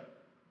future.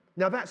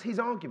 Now that's his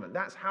argument.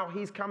 That's how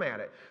he's come at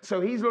it.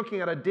 So he's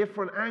looking at a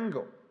different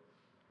angle.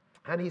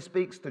 And he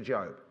speaks to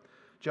Job.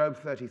 Job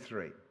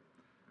 33,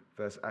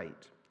 verse 8.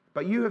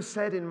 But you have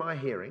said in my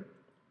hearing,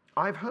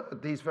 I've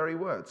heard these very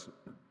words.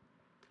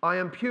 I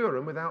am pure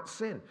and without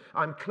sin.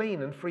 I'm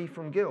clean and free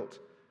from guilt.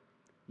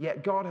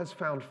 Yet God has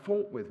found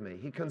fault with me.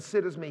 He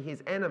considers me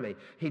his enemy.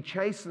 He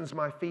chastens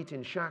my feet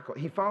in shackles.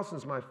 He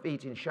fastens my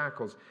feet in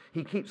shackles.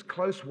 He keeps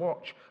close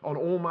watch on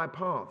all my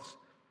paths.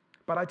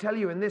 But I tell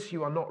you in this,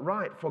 you are not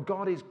right, for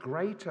God is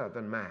greater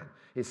than man,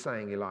 is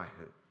saying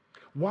Elihu.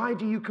 Why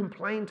do you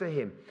complain to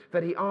him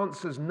that he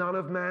answers none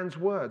of man's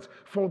words?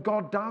 For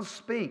God does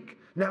speak,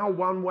 now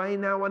one way,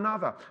 now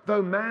another,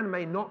 though man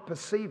may not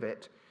perceive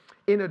it.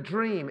 In a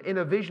dream, in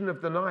a vision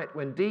of the night,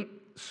 when deep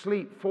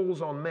sleep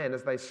falls on men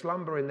as they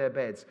slumber in their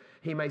beds,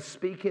 he may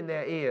speak in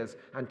their ears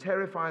and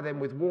terrify them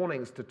with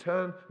warnings to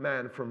turn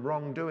man from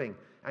wrongdoing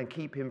and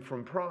keep him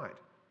from pride.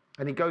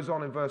 And he goes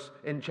on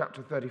in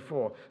chapter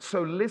 34.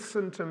 So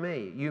listen to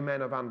me, you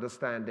men of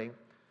understanding.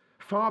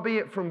 Far be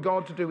it from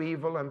God to do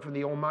evil and from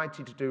the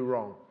Almighty to do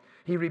wrong.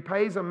 He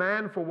repays a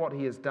man for what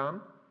he has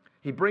done.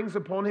 He brings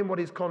upon him what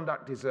his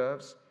conduct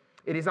deserves.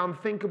 It is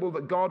unthinkable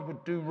that God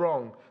would do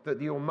wrong, that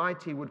the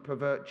Almighty would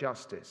pervert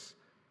justice.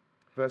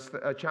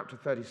 Chapter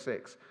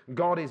 36.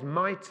 God is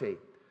mighty,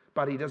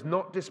 but he does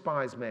not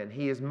despise men.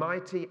 He is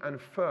mighty and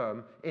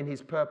firm in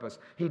his purpose.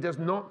 He does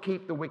not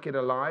keep the wicked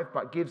alive,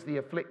 but gives the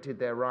afflicted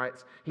their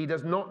rights. He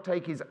does not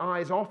take his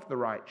eyes off the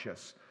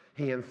righteous.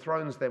 He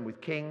enthrones them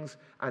with kings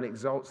and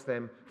exalts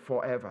them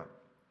forever.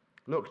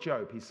 Look,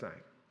 Job, he's saying,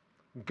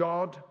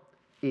 God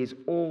is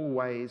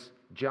always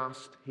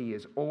just. He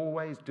is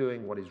always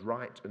doing what is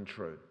right and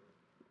true.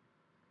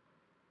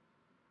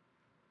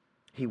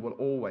 He will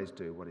always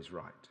do what is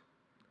right.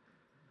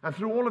 And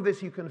through all of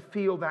this, you can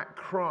feel that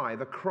cry,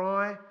 the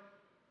cry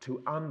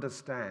to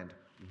understand,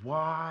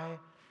 why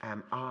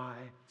am I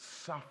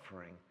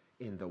suffering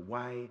in the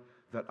way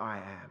that I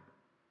am?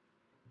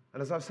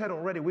 And as I've said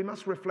already, we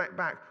must reflect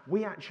back.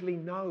 We actually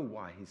know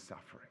why he's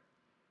suffering.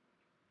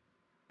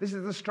 This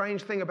is the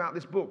strange thing about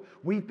this book.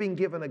 We've been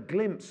given a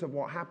glimpse of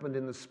what happened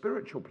in the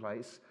spiritual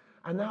place,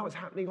 and now it's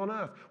happening on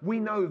earth. We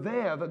know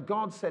there that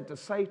God said to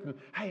Satan,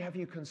 hey, have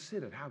you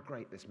considered how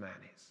great this man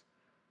is?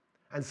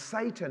 And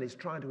Satan is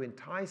trying to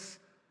entice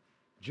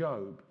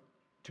Job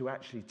to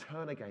actually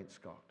turn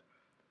against God.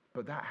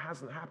 But that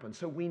hasn't happened.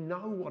 So we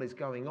know what is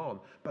going on,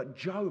 but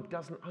Job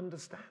doesn't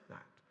understand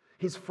that.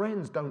 His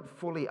friends don't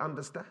fully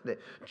understand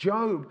it.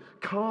 Job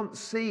can't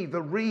see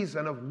the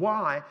reason of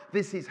why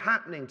this is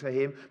happening to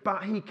him,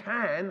 but he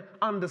can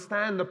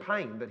understand the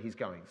pain that he's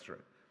going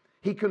through.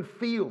 He can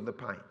feel the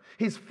pain.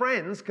 His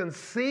friends can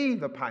see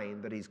the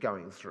pain that he's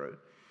going through,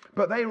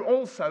 but they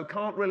also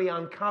can't really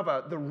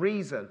uncover the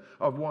reason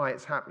of why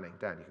it's happening.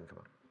 Dan, you can come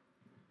on.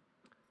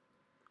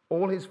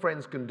 All his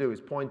friends can do is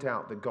point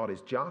out that God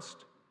is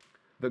just,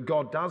 that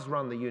God does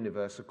run the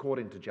universe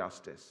according to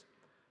justice,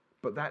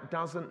 but that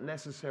doesn't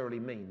necessarily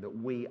mean that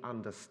we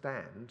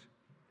understand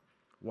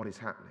what is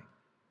happening.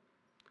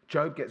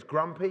 Job gets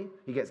grumpy,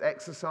 he gets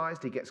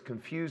exercised, he gets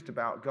confused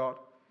about God.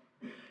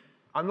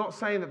 I'm not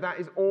saying that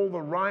that is all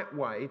the right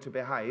way to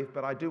behave,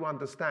 but I do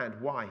understand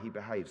why he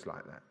behaves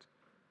like that.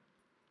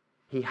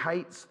 He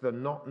hates the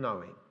not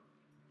knowing,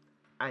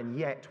 and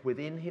yet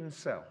within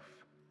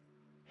himself,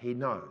 he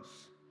knows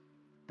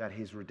that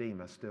his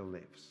Redeemer still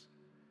lives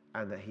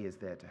and that he is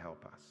there to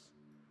help us.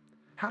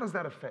 How does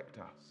that affect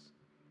us?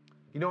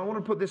 You know, I want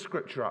to put this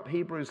scripture up,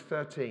 Hebrews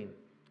 13,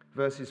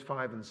 verses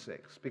 5 and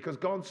 6, because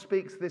God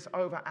speaks this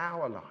over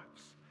our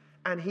lives,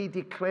 and he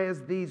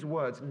declares these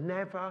words,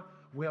 never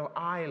will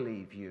I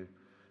leave you,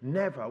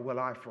 never will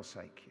I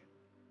forsake you.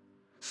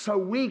 So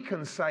we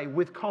can say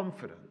with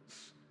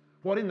confidence,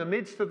 what, in the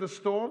midst of the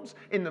storms,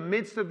 in the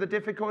midst of the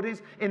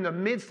difficulties, in the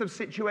midst of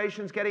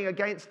situations getting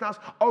against us,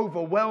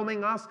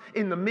 overwhelming us,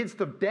 in the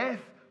midst of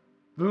death,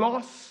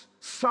 loss,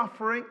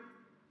 suffering,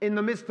 in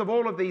the midst of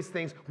all of these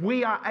things,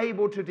 we are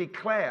able to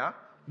declare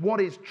what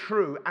is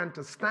true and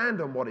to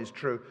stand on what is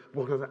true,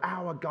 because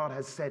our God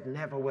has said,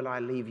 never will I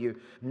leave you,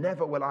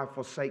 never will I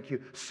forsake you.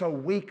 So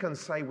we can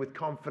say with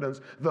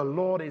confidence, the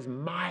Lord is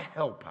my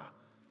helper.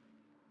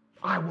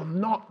 I will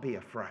not be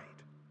afraid.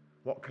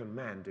 What can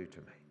man do to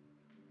me?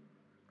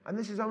 And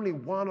this is only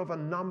one of a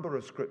number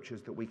of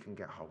scriptures that we can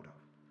get hold of.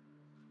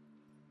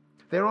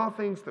 There are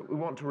things that we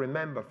want to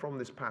remember from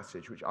this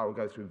passage, which I will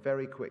go through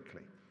very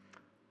quickly.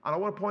 And I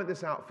want to point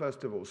this out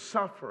first of all.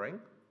 Suffering,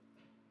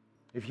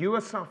 if you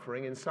are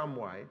suffering in some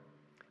way,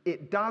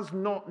 it does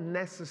not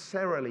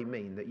necessarily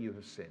mean that you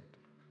have sinned.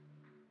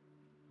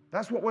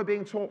 That's what we're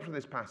being taught from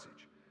this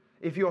passage.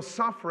 If you're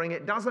suffering,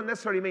 it doesn't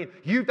necessarily mean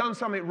you've done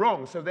something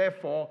wrong, so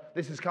therefore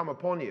this has come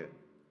upon you.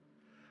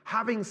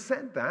 Having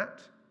said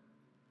that,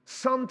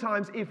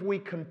 Sometimes if we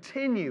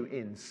continue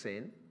in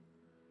sin,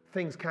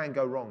 things can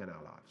go wrong in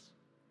our lives.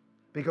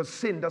 Because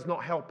sin does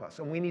not help us,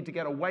 and we need to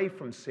get away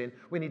from sin.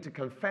 We need to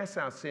confess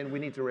our sin. We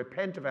need to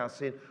repent of our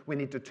sin. We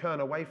need to turn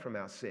away from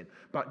our sin.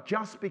 But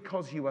just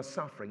because you are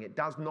suffering, it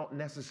does not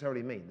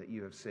necessarily mean that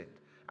you have sinned.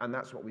 And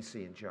that's what we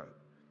see in Job.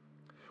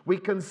 We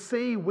can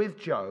see with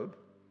Job,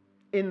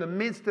 in the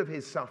midst of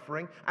his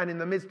suffering and in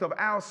the midst of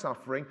our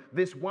suffering,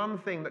 this one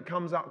thing that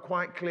comes up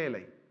quite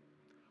clearly.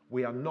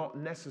 We are not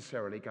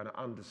necessarily going to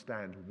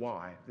understand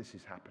why this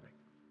is happening.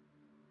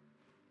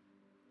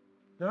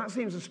 Now that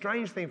seems a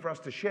strange thing for us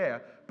to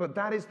share, but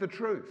that is the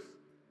truth.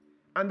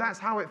 And that's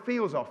how it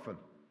feels often.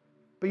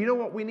 But you know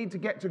what? We need to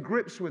get to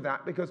grips with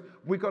that, because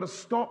we've got to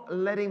stop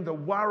letting the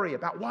worry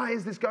about why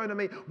is this going to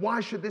me?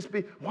 Why should this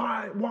be?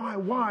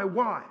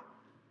 Why?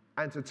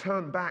 And to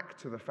turn back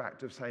to the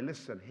fact of say,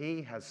 listen,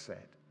 he has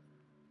said,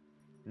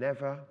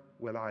 never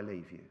will I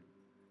leave you.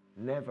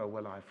 Never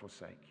will I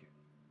forsake you.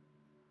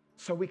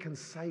 So we can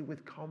say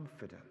with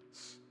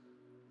confidence,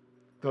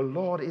 the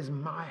Lord is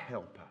my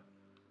helper.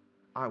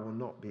 I will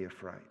not be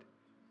afraid.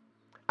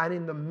 And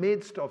in the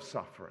midst of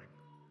suffering,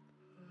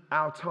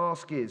 our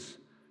task is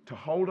to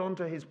hold on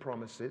to his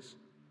promises,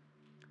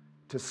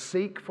 to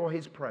seek for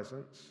his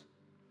presence,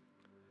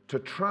 to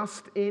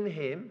trust in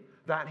him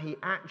that he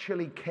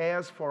actually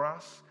cares for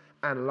us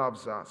and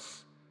loves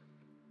us,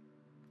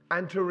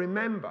 and to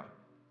remember,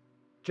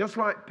 just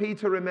like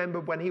Peter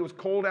remembered when he was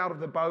called out of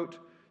the boat.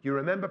 You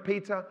remember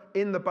Peter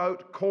in the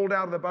boat, called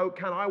out of the boat,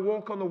 can I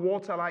walk on the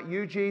water like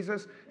you,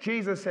 Jesus?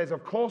 Jesus says,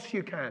 of course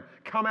you can.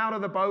 Come out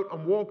of the boat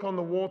and walk on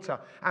the water.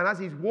 And as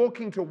he's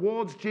walking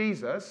towards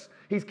Jesus,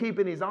 he's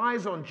keeping his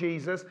eyes on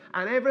Jesus,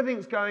 and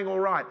everything's going all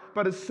right.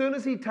 But as soon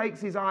as he takes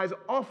his eyes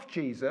off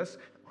Jesus,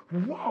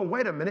 whoa,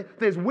 wait a minute,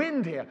 there's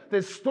wind here,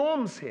 there's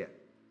storms here.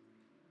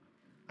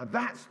 And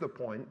that's the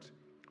point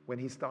when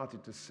he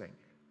started to sink.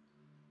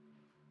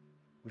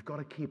 We've got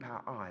to keep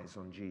our eyes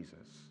on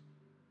Jesus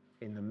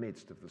in the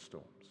midst of the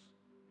storms.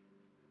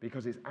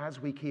 Because it's as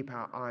we keep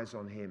our eyes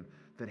on him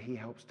that he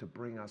helps to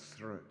bring us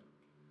through.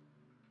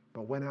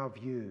 But when our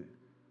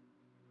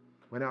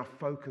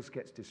focus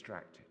gets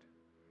distracted,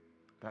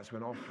 that's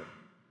when often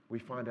we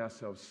find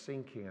ourselves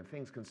sinking and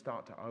things can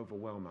start to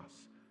overwhelm us.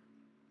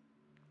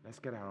 Let's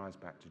get our eyes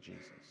back to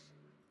Jesus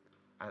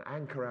and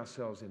anchor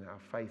ourselves in our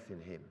faith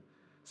in him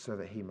so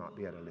that he might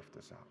be able to lift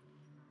us up.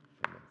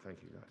 Amen. Thank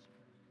you, guys.